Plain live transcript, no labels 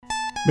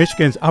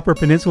Michigan's Upper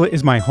Peninsula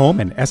is my home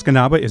and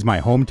Escanaba is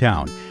my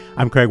hometown.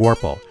 I'm Craig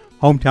Warple.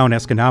 Hometown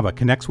Escanaba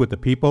connects with the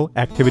people,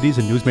 activities,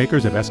 and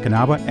newsmakers of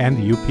Escanaba and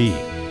the UP.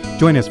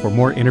 Join us for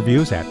more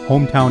interviews at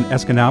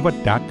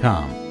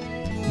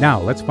hometownescanaba.com. Now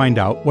let's find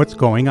out what's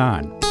going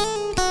on.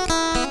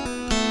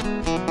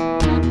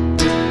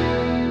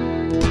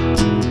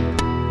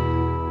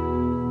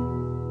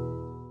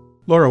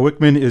 Laura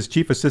Wickman is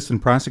Chief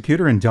Assistant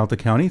Prosecutor in Delta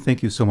County.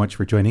 Thank you so much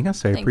for joining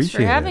us. I appreciate it. Thanks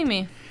for having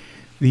me.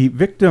 The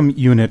victim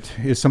unit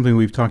is something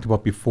we've talked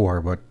about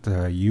before, but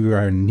you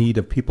are in need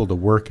of people to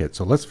work it.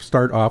 So let's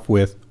start off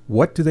with,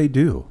 what do they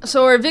do?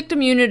 So our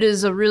victim unit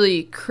is a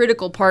really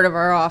critical part of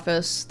our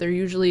office. They're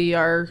usually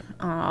our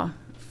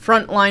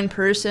frontline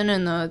person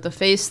and the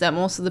face that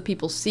most of the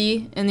people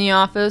see in the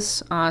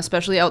office,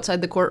 especially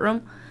outside the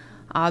courtroom.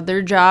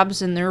 Their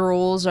jobs and their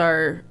roles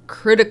are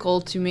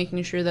critical to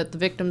making sure that the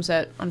victims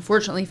that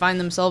unfortunately find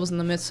themselves in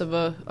the midst of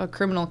a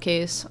criminal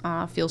case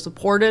feel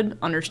supported,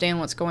 understand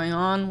what's going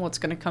on, what's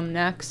going to come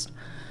next.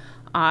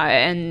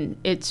 And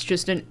it's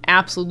just an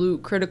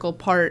absolute critical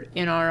part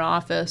in our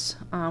office.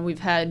 We've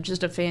had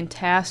just a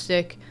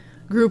fantastic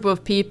group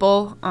of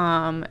people,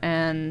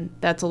 and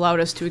that's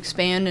allowed us to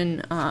expand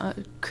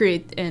and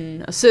create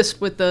and assist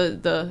with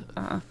the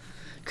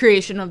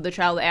creation of the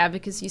Child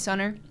Advocacy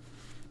Center.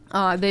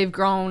 They've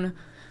grown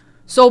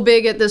so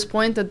big at this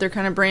point that they're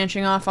kind of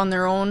branching off on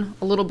their own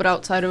a little bit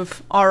outside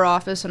of our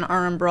office and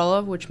our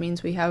umbrella, which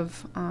means we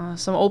have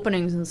some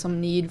openings and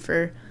some need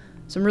for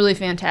some really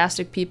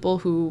fantastic people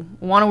who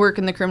want to work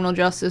in the criminal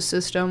justice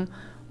system,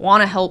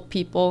 want to help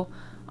people,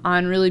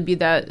 and really be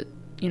that,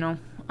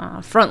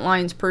 front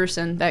lines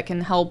person that can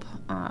help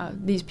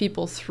these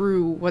people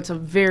through what's a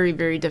very,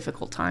 very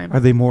difficult time. Are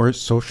they more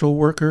social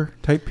worker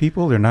type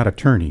people? They're not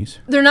attorneys.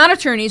 They're not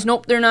attorneys.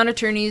 Nope, they're not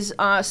attorneys.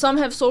 Some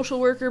have social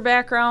worker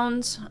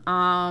backgrounds.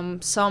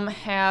 Some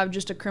have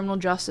just a criminal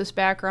justice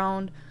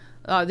background.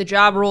 The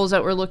job roles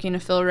that we're looking to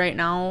fill right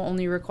now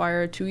only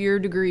require a 2-year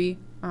degree.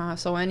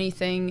 So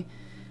anything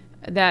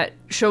that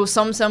shows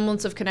some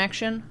semblance of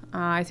connection.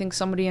 I think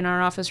somebody in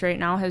our office right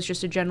now has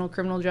just a general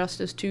criminal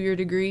justice 2-year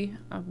degree,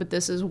 but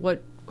this is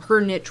what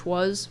her niche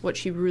was, what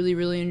she really,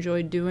 really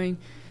enjoyed doing.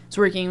 It's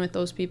working with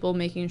those people,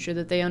 making sure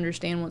that they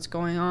understand what's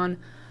going on.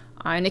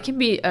 And it can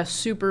be a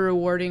super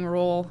rewarding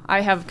role.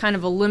 I have kind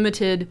of a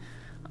limited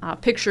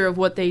picture of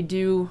what they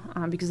do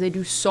because they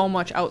do so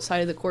much outside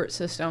of the court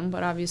system,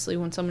 but obviously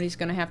when somebody's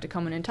going to have to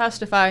come in and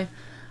testify,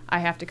 I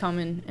have to come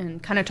in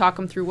and kind of talk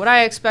them through what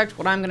I expect,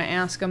 what I'm going to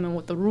ask them, and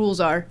what the rules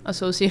are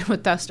associated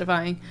with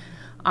testifying.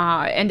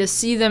 And to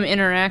see them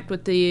interact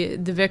with the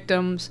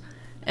victims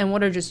and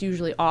what are just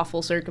usually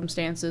awful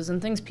circumstances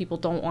and things people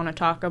don't want to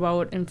talk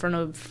about in front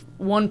of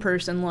one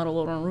person, let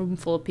alone a room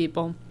full of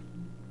people.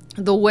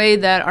 The way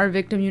that our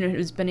victim unit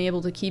has been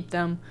able to keep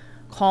them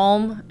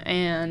calm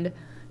and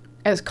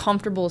as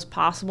comfortable as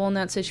possible in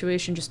that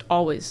situation just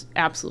always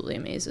absolutely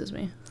amazes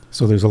me.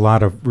 So there's a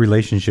lot of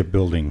relationship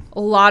building. A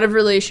lot of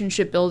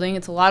relationship building.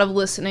 It's a lot of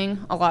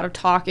listening, a lot of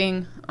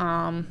talking,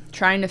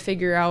 trying to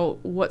figure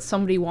out what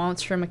somebody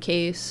wants from a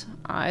case.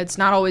 It's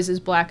not always as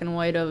black and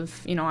white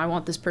of, I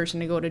want this person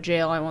to go to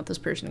jail, I want this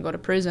person to go to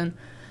prison.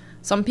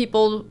 Some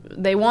people,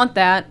 they want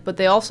that, but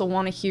they also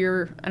want to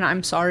hear an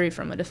I'm sorry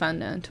from a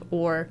defendant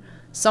or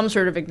some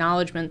sort of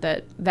acknowledgement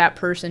that that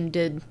person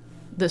did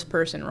this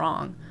person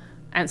wrong.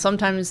 And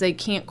sometimes they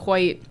can't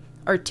quite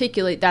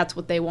articulate that's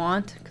what they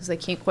want because they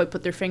can't quite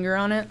put their finger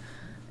on it.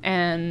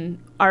 And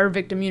our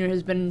victim unit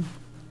has been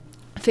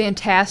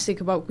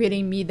fantastic about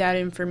getting me that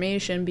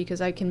information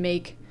because I can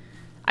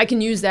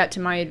use that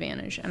to my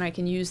advantage, and I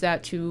can use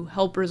that to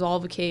help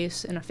resolve a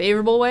case in a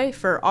favorable way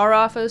for our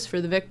office, for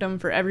the victim,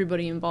 for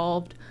everybody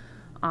involved,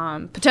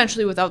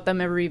 potentially without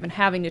them ever even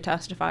having to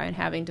testify and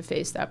having to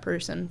face that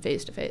person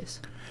face to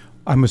face.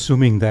 I'm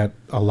assuming that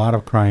a lot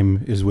of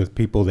crime is with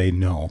people they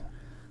know.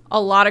 A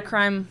lot of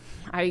crime,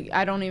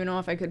 I don't even know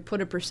if I could put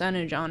a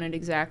percentage on it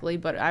exactly,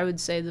 but I would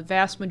say the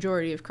vast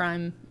majority of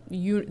crime,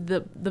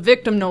 the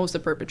victim knows the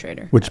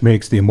perpetrator. Which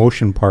makes the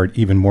emotion part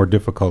even more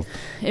difficult.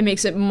 It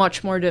makes it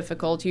much more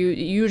difficult. You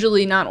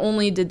usually not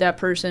only did that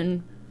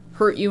person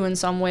hurt you in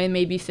some way,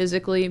 maybe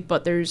physically,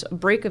 but there's a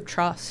break of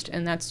trust,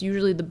 and that's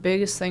usually the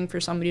biggest thing for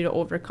somebody to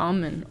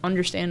overcome, and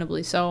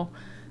understandably so.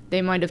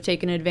 They might have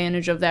taken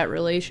advantage of that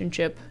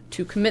relationship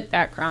to commit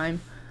that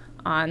crime,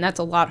 and that's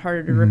a lot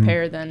harder to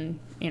repair than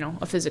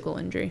a physical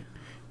injury.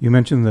 You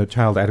mentioned the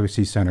Child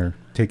Advocacy Center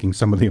taking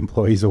some of the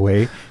employees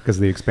away because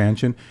of the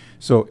expansion.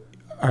 So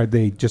are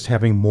they just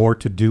having more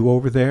to do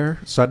over there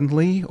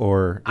suddenly,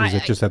 or is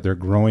it just that they're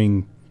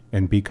growing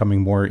and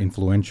becoming more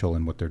influential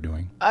in what they're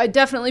doing?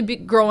 Definitely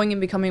growing and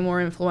becoming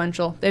more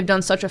influential. They've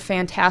done such a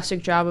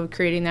fantastic job of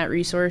creating that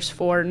resource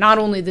for not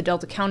only the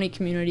Delta County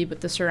community,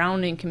 but the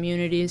surrounding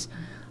communities.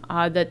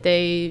 That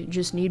they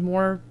just need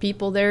more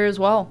people there as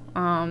well,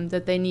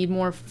 that they need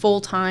more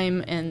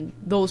full-time and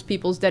those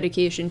people's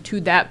dedication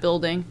to that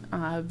building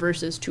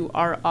versus to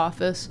our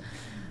office.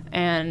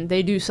 And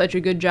they do such a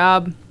good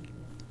job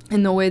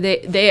in the way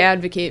they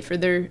advocate for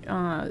their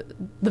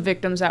the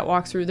victims that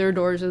walk through their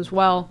doors as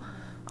well.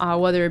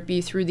 whether it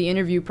be through the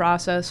interview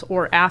process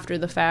or after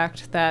the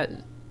fact, that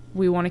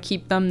we want to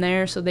keep them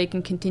there so they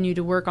can continue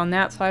to work on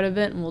that side of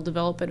it, and we'll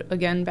develop it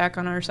again back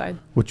on our side.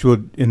 Which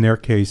would, in their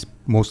case,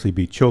 mostly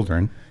be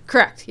children.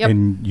 Correct, yep.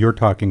 And you're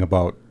talking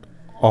about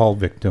all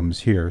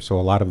victims here, so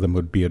a lot of them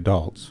would be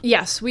adults.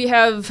 Yes, we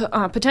have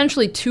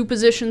potentially 2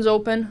 positions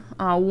open.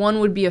 One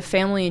would be a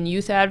family and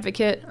youth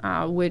advocate,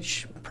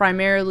 which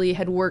primarily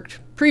had worked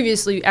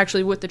previously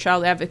actually with the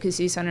Child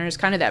Advocacy Center as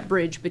kind of that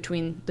bridge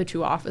between the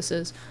 2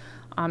 offices,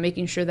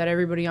 making sure that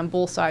everybody on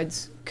both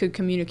sides could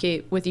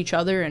communicate with each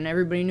other and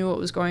everybody knew what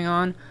was going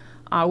on.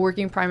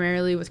 Working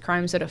primarily with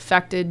crimes that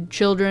affected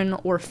children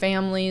or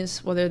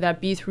families, whether that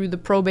be through the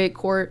probate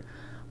court,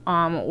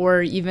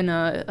 or even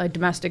a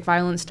domestic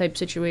violence type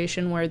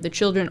situation where the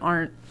children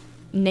aren't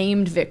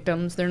named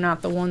victims. They're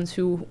not the ones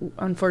who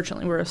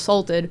unfortunately were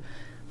assaulted,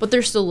 but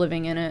they're still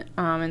living in it.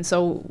 And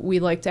so we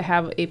like to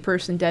have a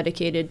person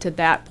dedicated to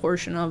that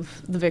portion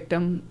of the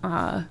victim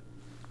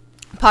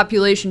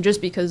population,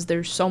 just because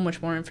there's so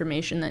much more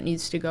information that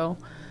needs to go.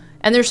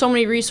 And there's so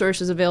many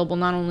resources available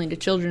not only to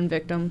children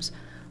victims,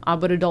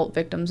 but adult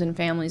victims and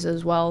families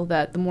as well,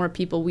 that the more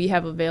people we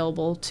have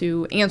available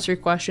to answer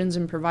questions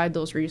and provide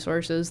those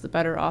resources, the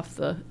better off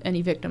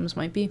any victims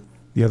might be.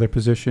 The other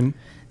position?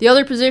 The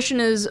other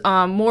position is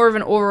more of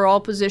an overall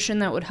position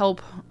that would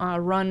help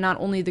run not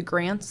only the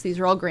grants, these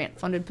are all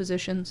grant-funded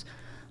positions,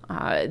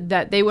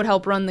 that they would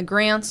help run the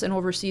grants and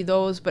oversee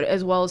those, but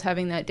as well as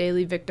having that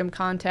daily victim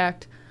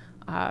contact,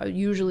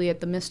 usually at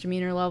the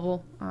misdemeanor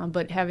level,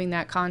 but having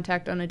that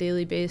contact on a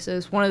daily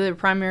basis. One of the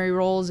primary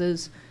roles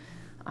is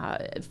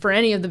for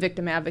any of the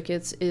victim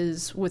advocates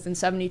is within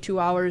 72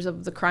 hours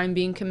of the crime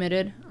being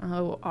committed,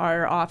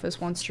 our office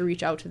wants to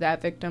reach out to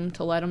that victim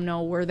to let them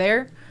know we're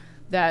there,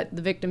 that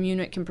the victim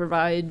unit can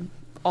provide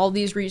all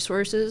these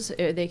resources,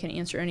 they can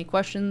answer any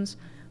questions,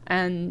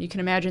 and you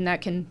can imagine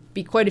that can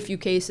be quite a few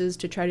cases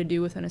to try to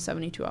do within a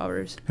 72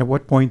 hours. At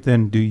what point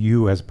then do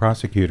you as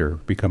prosecutor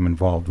become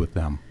involved with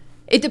them?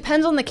 It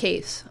depends on the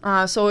case.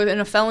 So in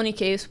a felony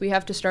case, we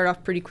have to start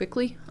off pretty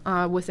quickly.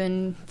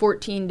 Within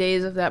 14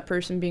 days of that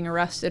person being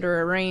arrested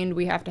or arraigned,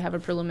 we have to have a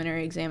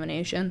preliminary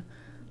examination.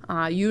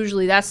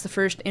 Usually that's the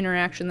first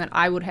interaction that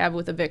I would have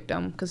with a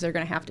victim, because they're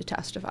going to have to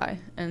testify.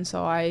 And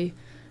so I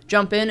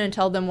jump in and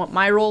tell them what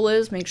my role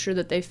is, make sure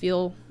that they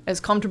feel as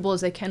comfortable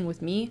as they can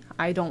with me.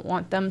 I don't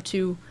want them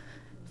to,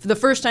 for the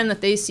first time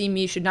that they see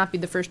me should not be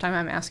the first time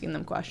I'm asking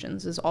them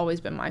questions, has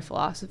always been my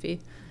philosophy.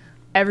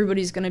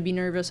 Everybody's going to be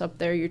nervous up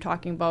there. You're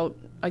talking about,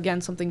 again,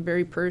 something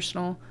very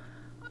personal,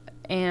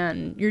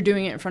 and you're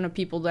doing it in front of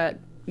people that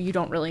you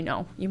don't really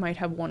know. You might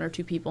have 1 or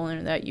 2 people in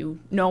it that you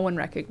know and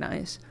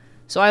recognize.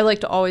 So I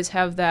like to always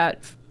have that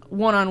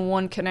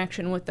one-on-one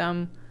connection with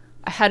them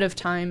ahead of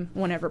time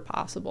whenever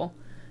possible.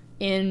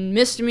 In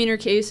misdemeanor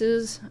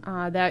cases,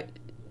 that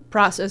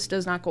process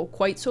does not go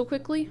quite so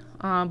quickly,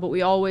 but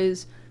we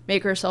always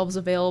make ourselves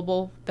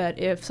available that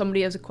if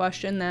somebody has a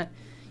question that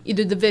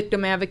either the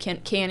victim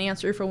advocate can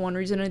answer for one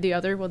reason or the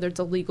other, whether it's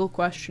a legal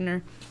question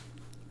or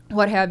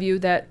what have you,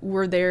 that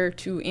we're there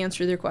to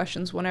answer their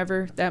questions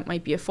whenever. That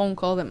might be a phone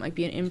call, that might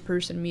be an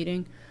in-person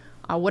meeting,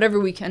 whatever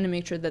we can to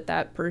make sure that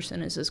that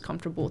person is as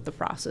comfortable with the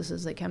process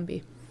as they can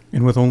be.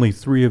 And with only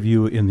 3 of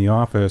you in the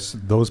office,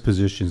 those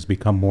positions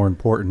become more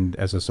important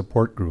as a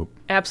support group.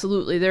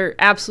 Absolutely. They're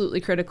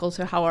absolutely critical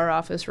to how our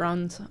office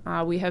runs.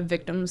 We have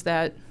victims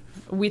that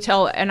we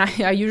tell, and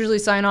I usually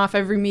sign off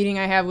every meeting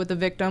I have with the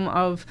victim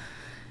of,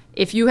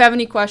 if you have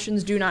any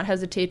questions, do not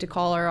hesitate to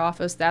call our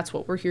office. That's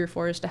what we're here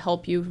for, is to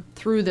help you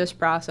through this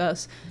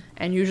process,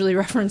 and usually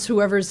reference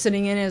whoever's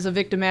sitting in as a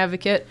victim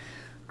advocate.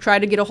 Try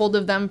to get a hold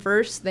of them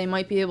first. They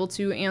might be able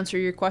to answer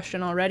your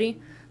question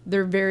already.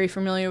 They're very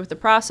familiar with the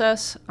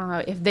process.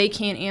 If they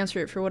can't answer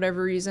it for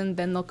whatever reason,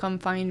 then they'll come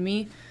find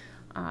me.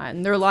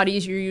 And they're a lot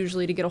easier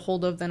usually to get a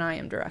hold of than I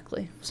am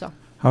directly. So,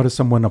 how does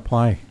someone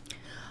apply?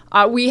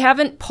 We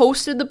haven't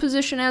posted the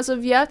position as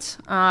of yet,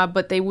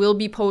 but they will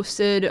be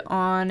posted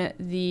on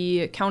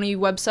the county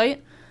website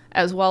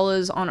as well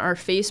as on our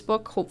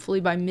Facebook, hopefully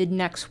by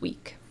mid-next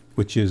week.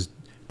 Which is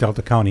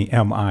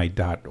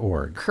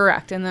deltacountym.org.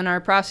 Correct. And then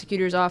our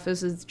prosecutor's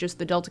office is just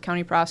the Delta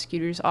County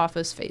Prosecutor's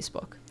Office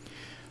Facebook.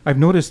 I've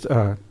noticed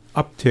an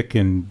uptick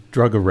in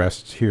drug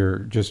arrests here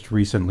just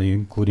recently,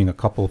 including a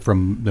couple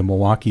from the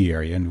Milwaukee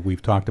area, and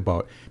we've talked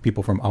about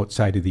people from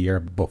outside of the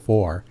area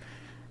before.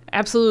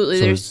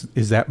 Absolutely. So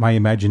is that my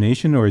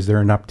imagination, or is there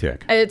an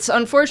uptick? It's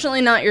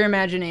unfortunately not your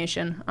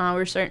imagination.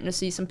 We're starting to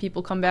see some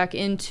people come back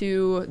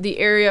into the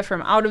area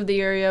from out of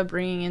the area,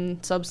 bringing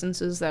in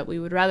substances that we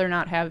would rather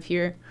not have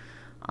here.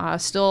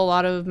 Still a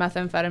lot of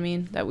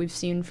methamphetamine that we've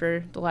seen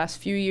for the last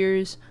few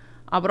years,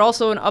 but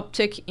also an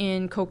uptick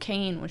in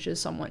cocaine, which is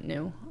somewhat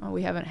new.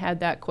 We haven't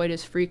had that quite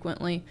as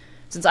frequently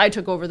since I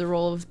took over the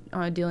role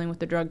of dealing with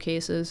the drug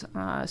cases.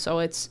 So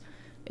it's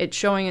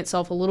showing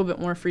itself a little bit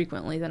more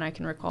frequently than I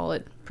can recall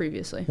it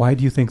previously. Why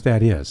do you think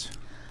that is?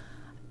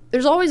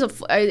 There's always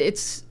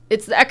it's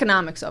the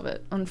economics of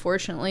it.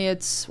 Unfortunately,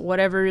 it's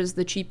whatever is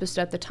the cheapest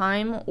at the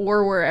time,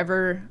 or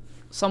wherever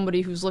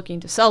somebody who's looking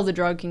to sell the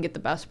drug can get the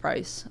best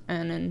price.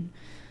 And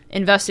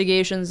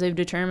investigations, they've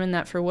determined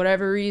that for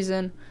whatever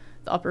reason,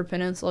 the Upper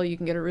Peninsula, you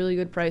can get a really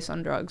good price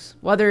on drugs,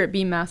 whether it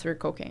be meth or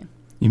cocaine.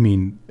 You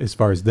mean as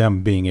far as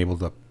them being able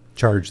to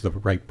charge the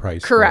right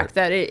price? Correct.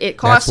 That it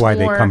costs more. That's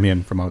why more, they come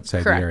in from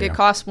outside correct, the area. It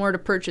costs more to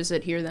purchase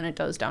it here than it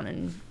does down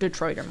in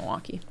Detroit or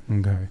Milwaukee.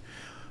 Okay.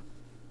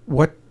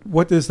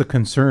 What is the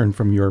concern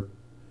from your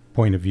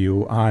point of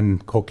view on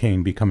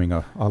cocaine becoming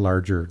a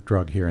larger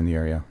drug here in the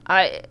area?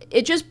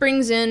 It just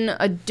brings in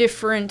a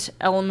different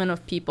element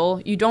of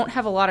people. You don't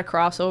have a lot of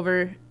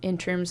crossover in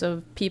terms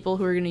of people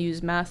who are going to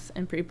use meth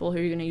and people who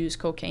are going to use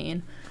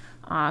cocaine.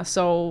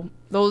 So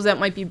those that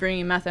might be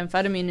bringing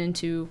methamphetamine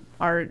into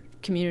our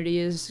community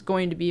is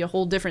going to be a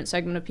whole different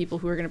segment of people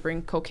who are going to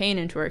bring cocaine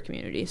into our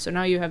community. So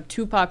now you have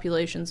two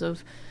populations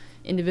of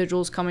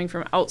individuals coming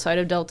from outside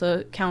of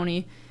Delta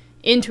County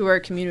into our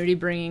community,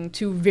 bringing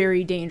two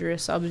very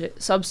dangerous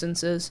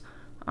substances,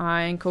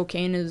 and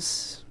cocaine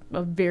is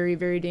a very,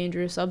 very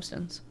dangerous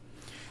substance.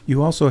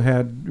 You also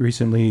had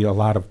recently a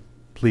lot of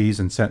pleas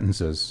and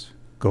sentences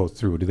go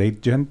through. Do they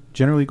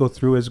generally go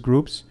through as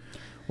groups,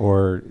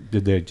 or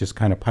did they just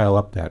kind of pile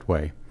up that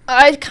way?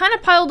 It kind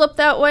of piled up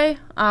that way.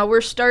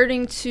 We're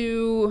starting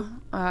to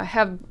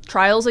have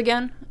trials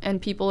again,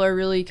 and people are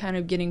really kind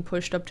of getting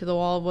pushed up to the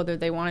wall of whether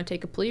they want to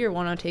take a plea or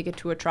want to take it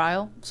to a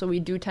trial. So we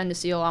do tend to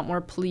see a lot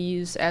more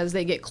pleas as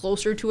they get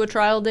closer to a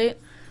trial date.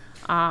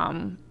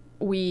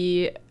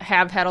 We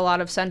have had a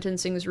lot of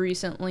sentencings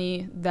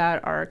recently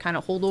that are kind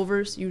of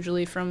holdovers,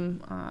 usually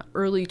from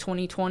early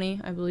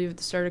 2020. I believe at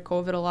the start of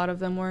COVID, a lot of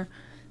them were,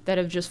 that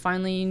have just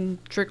finally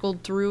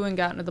trickled through and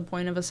gotten to the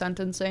point of a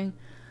sentencing.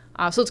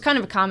 So it's kind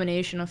of a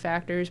combination of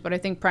factors, but I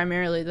think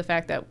primarily the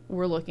fact that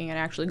we're looking at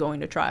actually going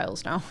to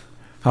trials now.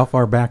 How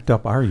far backed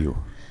up are you?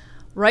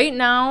 Right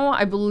now,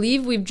 I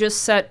believe we've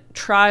just set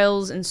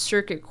trials in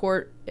circuit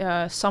court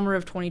summer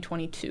of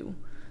 2022.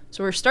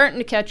 So we're starting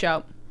to catch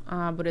up,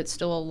 but it's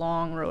still a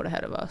long road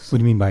ahead of us. What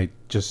do you mean by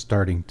just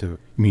starting to? You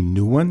mean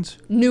new ones?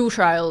 New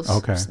trials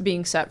Okay.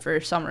 Being set for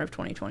summer of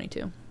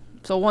 2022.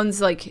 So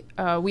ones like,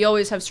 we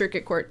always have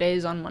circuit court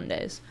days on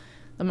Mondays.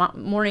 The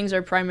mornings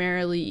are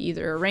primarily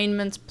either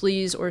arraignments,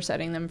 pleas, or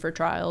setting them for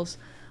trials.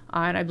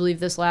 And I believe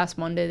this last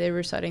Monday they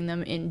were setting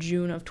them in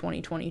June of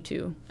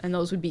 2022. And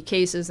those would be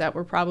cases that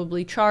were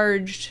probably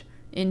charged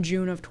in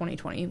June of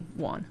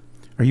 2021.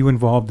 Are you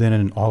involved then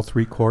in all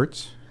three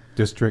courts,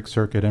 district,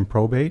 circuit, and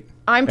probate,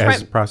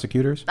 as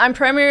prosecutors? I'm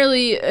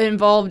primarily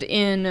involved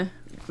in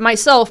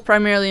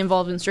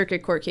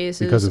circuit court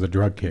cases. Because of the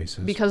drug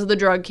cases. Because of the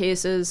drug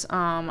cases.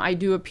 I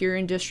do appear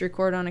in district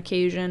court on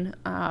occasion,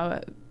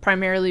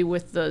 primarily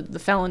with the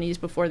felonies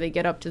before they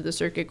get up to the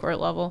circuit court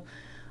level.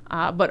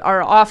 But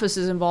our office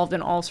is involved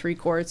in all three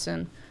courts,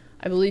 and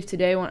I believe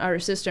today when our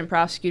assistant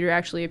prosecutor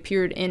actually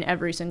appeared in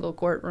every single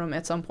courtroom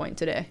at some point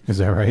today. Is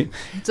that right?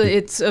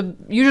 It's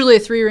usually a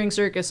three-ring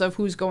circus of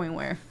who's going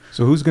where.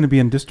 So who's going to be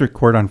in district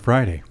court on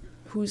Friday?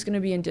 Who's going to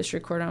be in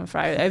district court on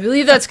Friday? I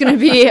believe that's going to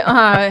be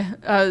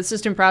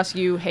Assistant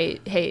Prosecutor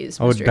Hayes.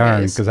 Oh, Mr.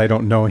 darn, Hayes. because I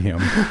don't know him.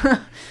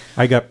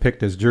 I got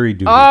picked as jury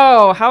duty.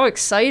 Oh, how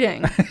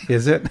exciting.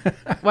 Is it?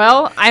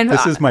 Well,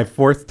 This is my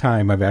fourth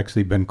time I've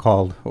actually been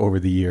called over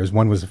the years.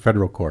 One was a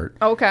federal court.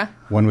 Okay.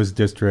 One was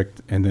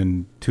district, and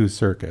then two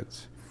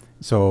circuits.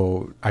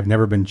 So I've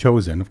never been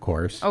chosen, of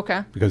course.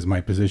 Okay. Because of my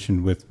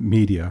position with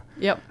media.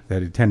 Yep.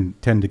 That it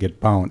tend to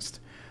get bounced.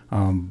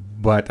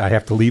 But I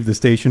have to leave the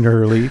station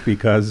early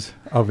because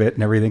of it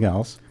and everything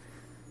else.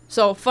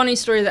 So, funny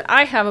story that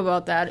I have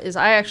about that is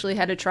I actually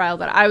had a trial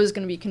that I was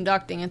going to be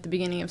conducting at the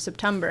beginning of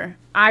September.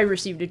 I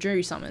received a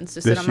jury summons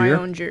to sit on my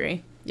own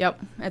jury. Yep,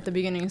 at the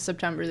beginning of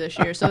September this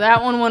year. So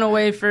that one went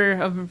away for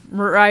a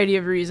variety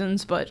of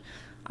reasons, but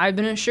I've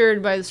been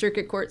assured by the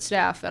circuit court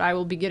staff that I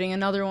will be getting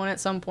another one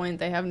at some point.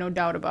 They have no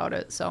doubt about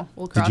it, so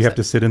we'll cross it. Did you have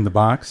to sit in the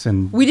box?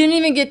 And we didn't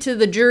even get to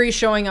the jury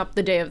showing up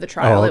the day of the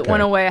trial. Oh, okay. It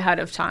went away ahead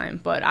of time,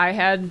 but I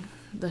had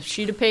the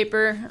sheet of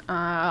paper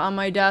on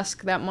my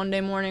desk that Monday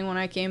morning when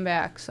I came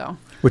back. So,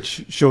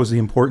 which shows the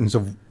importance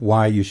of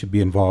why you should be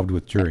involved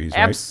with juries,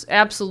 right?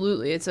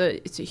 Absolutely, it's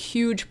a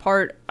huge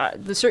part.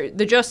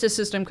 The justice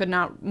system could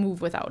not move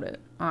without it.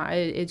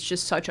 It's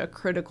just such a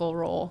critical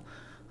role,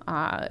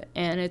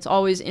 and it's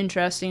always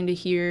interesting to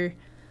hear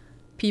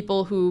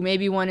people who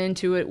maybe went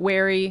into it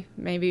wary,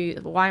 maybe,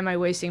 why am I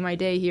wasting my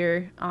day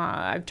here?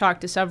 I've talked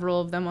to several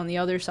of them on the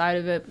other side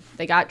of it.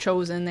 They got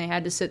chosen, they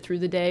had to sit through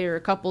the day or a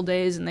couple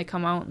days, and they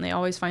come out and they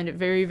always find it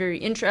very, very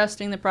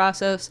interesting, the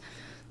process.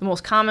 The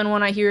most common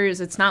one I hear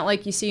is it's not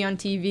like you see on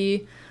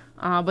TV,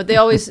 but they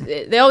always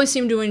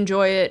seem to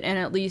enjoy it and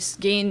at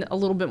least gain a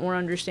little bit more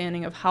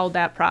understanding of how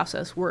that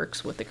process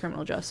works with the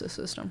criminal justice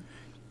system.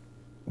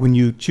 When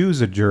you choose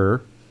a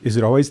juror, is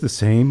it always the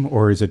same,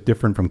 or is it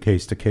different from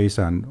case to case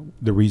on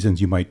the reasons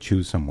you might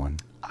choose someone?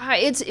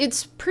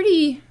 It's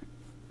pretty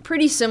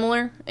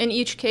similar in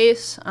each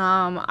case.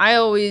 I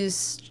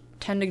always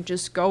tend to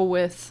just go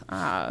with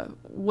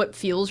what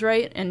feels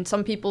right, and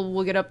some people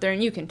will get up there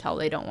and you can tell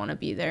they don't want to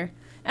be there.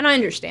 And I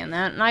understand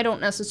that, and I don't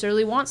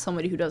necessarily want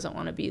somebody who doesn't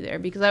want to be there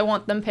because I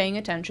want them paying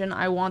attention.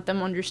 I want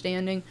them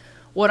understanding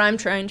what I'm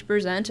trying to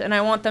present, and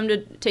I want them to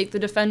take the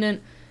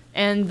defendant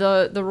and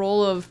the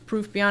role of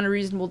proof beyond a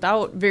reasonable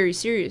doubt very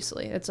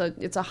seriously. It's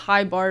a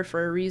high bar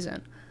for a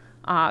reason.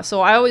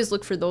 So I always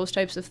look for those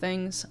types of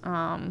things.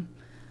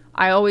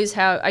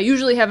 I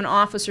usually have an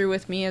officer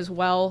with me as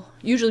well,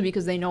 usually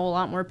because they know a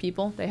lot more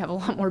people. They have a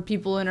lot more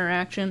people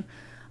interaction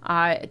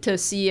to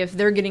see if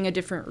they're getting a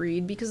different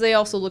read, because they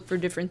also look for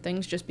different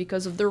things just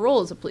because of their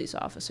role as a police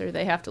officer.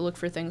 They have to look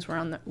for things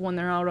when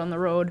they're out on the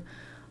road.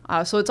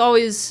 So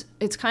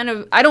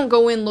I don't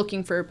go in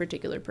looking for a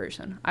particular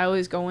person. I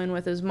always go in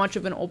with as much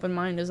of an open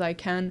mind as I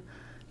can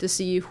to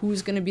see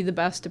who's going to be the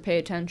best to pay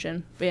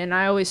attention. And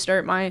I always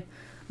start my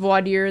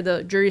voir dire,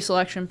 the jury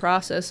selection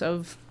process,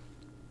 of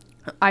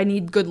I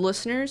need good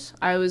listeners.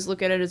 I always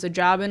look at it as a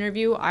job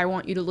interview. I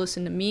want you to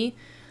listen to me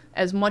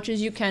as much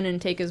as you can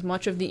and take as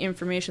much of the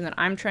information that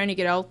I'm trying to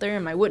get out there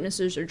and my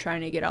witnesses are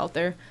trying to get out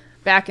there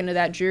back into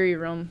that jury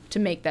room to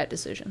make that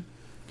decision.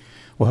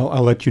 Well,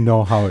 I'll let you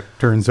know how it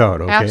turns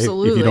out, okay?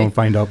 Absolutely. If you don't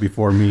find out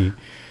before me.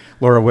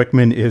 Laura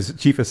Wickman is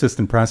Chief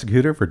Assistant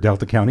Prosecutor for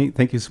Delta County.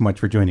 Thank you so much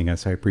for joining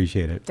us. I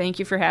appreciate it. Thank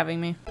you for having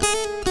me.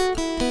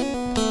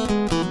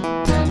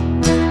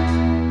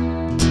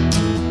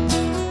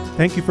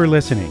 Thank you for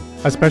listening.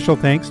 A special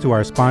thanks to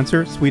our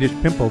sponsor,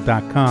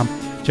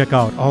 SwedishPimple.com. Check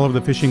out all of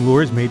the fishing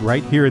lures made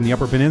right here in the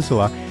Upper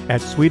Peninsula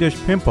at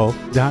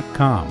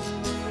SwedishPimple.com.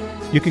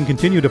 You can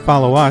continue to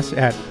follow us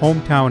at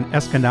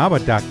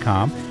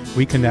HometownEscanaba.com.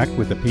 We connect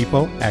with the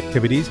people,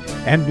 activities,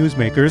 and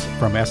newsmakers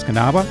from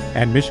Escanaba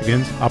and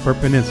Michigan's Upper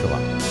Peninsula.